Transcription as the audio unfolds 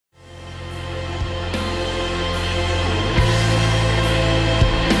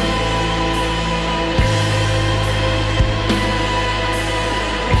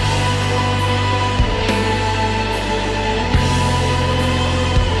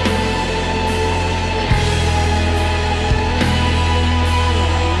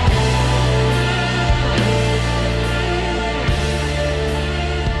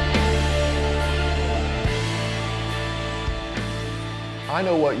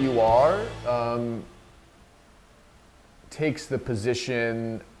what you are takes the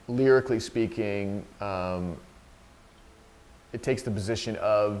position, lyrically speaking, it takes the position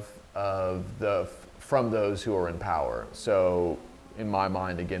from those who are in power. So in my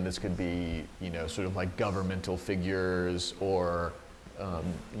mind, again, this could be, sort of like governmental figures or,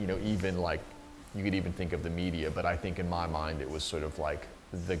 even like, you could even think of the media, but I think in my mind it was sort of like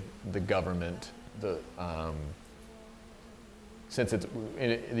the government, since it's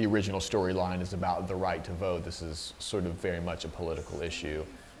in the original storyline is about the right to vote, this is sort of very much a political issue.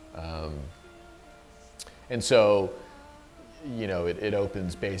 And so, it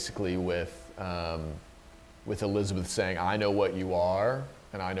opens basically with Elizabeth saying, I know what you are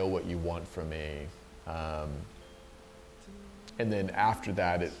and I know what you want from me. And then after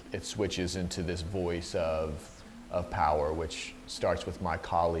that, it switches into this voice of power, which starts with my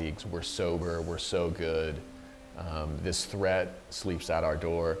colleagues. We're sober, we're so good. This threat sleeps at our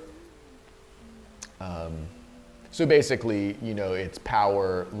door. So basically, it's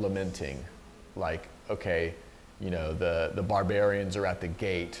power lamenting. Like, okay, the barbarians are at the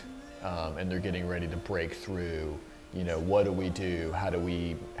gate and they're getting ready to break through. What do we do? How do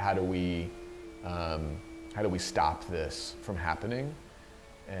we stop this from happening?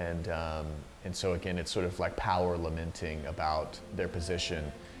 And so again, it's sort of like power lamenting about their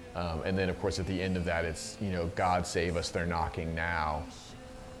position. And then of course at the end of that, it's, God save us, they're knocking now,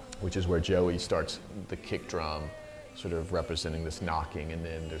 which is where Joey starts the kick drum, sort of representing this knocking, and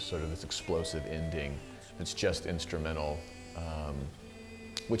then there's sort of this explosive ending that's just instrumental,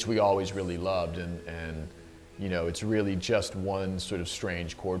 which we always really loved. And it's really just one sort of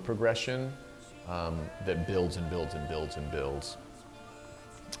strange chord progression that builds and builds and builds and builds.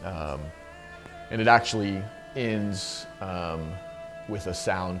 And it actually ends with a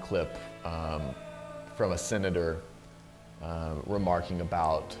sound clip from a senator remarking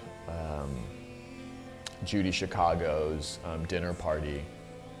about Judy Chicago's dinner party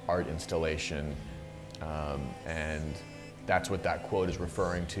art installation, and that's what that quote is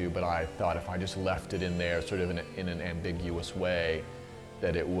referring to. But I thought if I just left it in there sort of in an ambiguous way,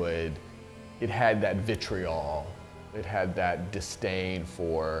 that it had that vitriol, it had that disdain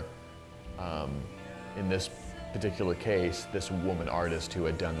for, in this particular case, this woman artist who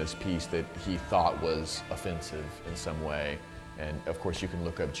had done this piece that he thought was offensive in some way. And of course you can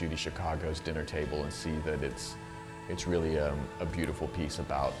look up Judy Chicago's dinner table and see that it's really a beautiful piece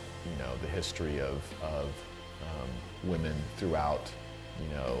about, the history of women throughout,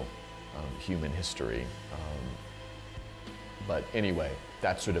 human history. But anyway,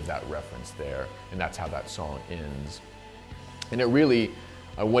 that's sort of that reference there, and that's how that song ends. And it really,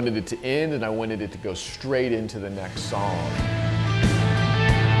 I wanted it to end and I wanted it to go straight into the next song.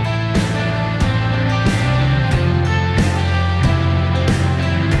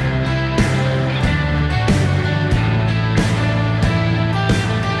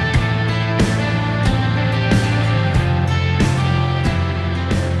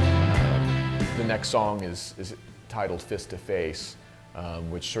 The next song is titled Fist to Face,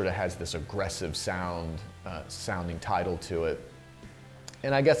 which sort of has this aggressive sounding title to it.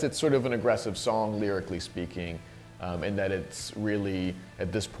 And I guess it's sort of an aggressive song, lyrically speaking, in that it's really,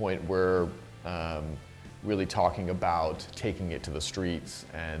 at this point, we're really talking about taking it to the streets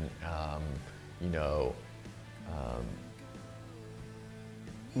and,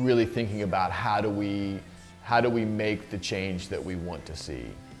 really thinking about how do we make the change that we want to see.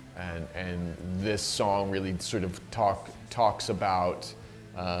 And this song really sort of talks about,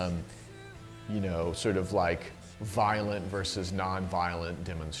 sort of like violent versus non-violent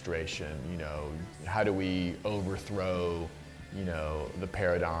demonstration. How do we overthrow, the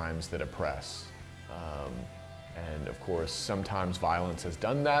paradigms that oppress? And of course, sometimes violence has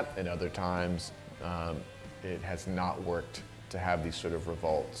done that, and other times it has not worked to have these sort of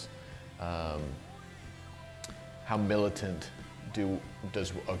revolts. How militant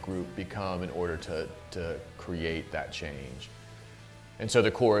does a group become in order to create that change? And so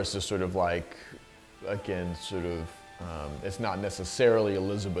the chorus is sort of like, again, sort of, it's not necessarily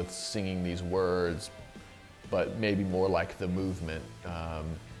Elizabeth singing these words, but maybe more like the movement.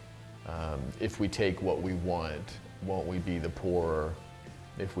 If we take what we want, won't we be the poorer?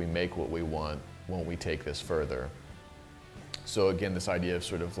 If we make what we want, won't we take this further? So again, this idea of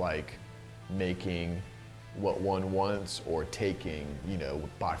sort of like making what one wants or taking,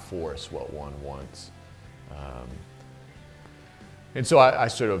 by force what one wants. And so I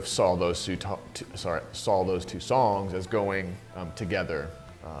sort of saw those two songs as going together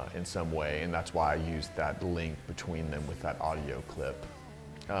in some way, and that's why I used that link between them with that audio clip.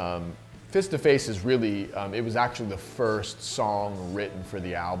 Fist to Face is really, it was actually the first song written for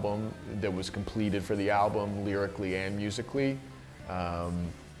the album that was completed for the album, lyrically and musically.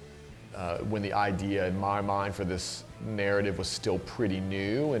 When the idea in my mind for this narrative was still pretty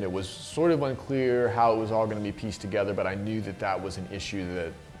new, and it was sort of unclear how it was all going to be pieced together, but I knew that that was an issue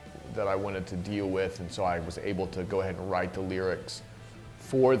that I wanted to deal with, and so I was able to go ahead and write the lyrics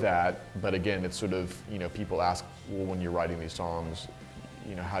for that. But again, it's sort of, you know, people ask, well, when you're writing these songs,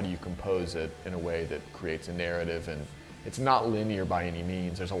 you know, how do you compose it in a way that creates a narrative? And it's not linear by any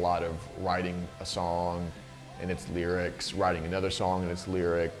means. There's a lot of writing a song and its lyrics, writing another song and its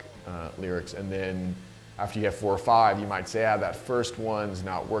lyrics, and then after you have 4 or 5, you might say, that first one's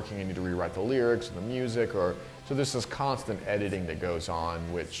not working, you need to rewrite the lyrics and the music, or so there's this constant editing that goes on,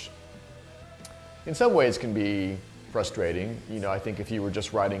 which in some ways can be frustrating. You know, I think if you were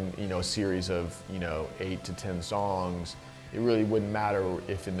just writing, you know, a series of, you know, 8 to 10 songs, it really wouldn't matter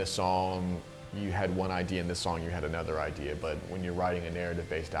if in this song you had one idea, in this song you had another idea. But when you're writing a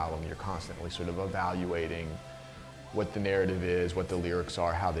narrative-based album, you're constantly sort of evaluating what the narrative is, what the lyrics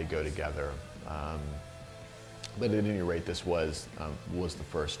are, how they go together. But at any rate, this was the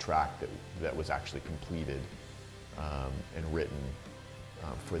first track that was actually completed and written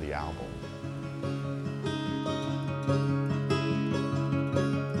for the album.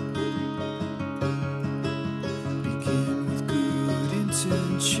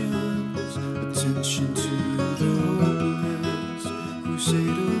 Attention to the hopeless,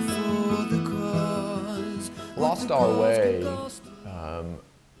 crusader for the cause. Lost Our Way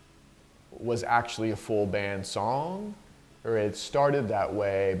was actually a full band song, or it started that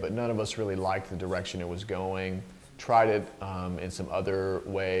way, but none of us really liked the direction it was going. Tried it in some other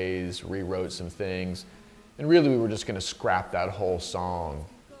ways, rewrote some things, and really we were just going to scrap that whole song.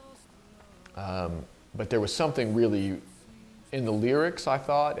 But there was something really in the lyrics, I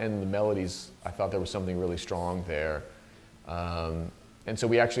thought, and the melodies, I thought there was something really strong there. And so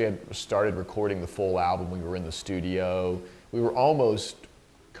we actually had started recording the full album. We were in the studio. We were almost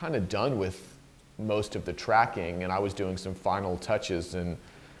kind of done with most of the tracking, and I was doing some final touches, and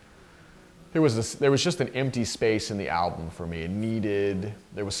there was just an empty space in the album for me.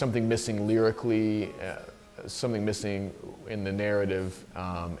 There was something missing lyrically, something missing in the narrative,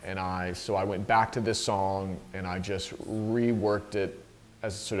 so I went back to this song and I just reworked it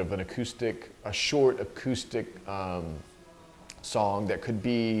as sort of a short acoustic song that could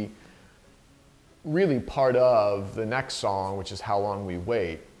be really part of the next song, which is How Long We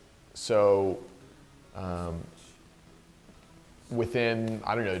Wait. So within,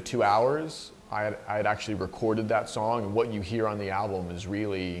 I don't know, 2 hours, I had actually recorded that song, and what you hear on the album is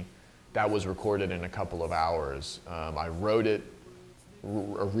really, that was recorded in a couple of hours. I wrote it,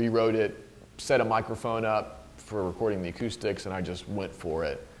 rewrote it, set a microphone up for recording the acoustics, and I just went for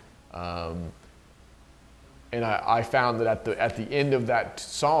it. And I found that at the end of that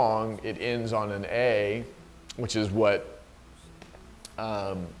song, it ends on an A, which is what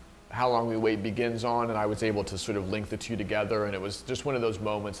How Long We Wait begins on, and I was able to sort of link the two together, and it was just one of those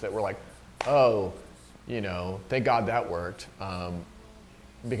moments that were like, oh, you know, thank God that worked.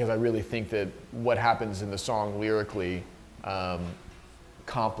 Because I really think that what happens in the song lyrically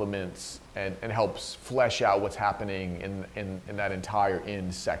complements and helps flesh out what's happening in that entire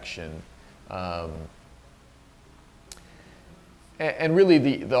end section. And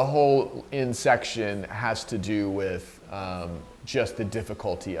really the whole end section has to do with just the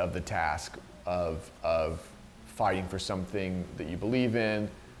difficulty of the task of fighting for something that you believe in,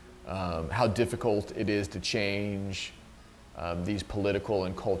 how difficult it is to change these political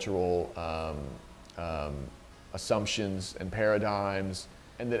and cultural assumptions and paradigms,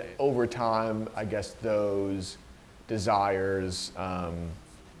 and that over time, I guess those desires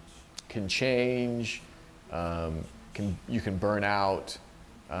can change, you can burn out,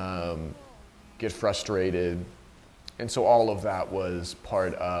 get frustrated, and so all of that was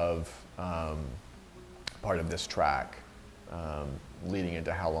part of this track, leading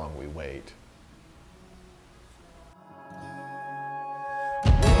into How Long We Wait.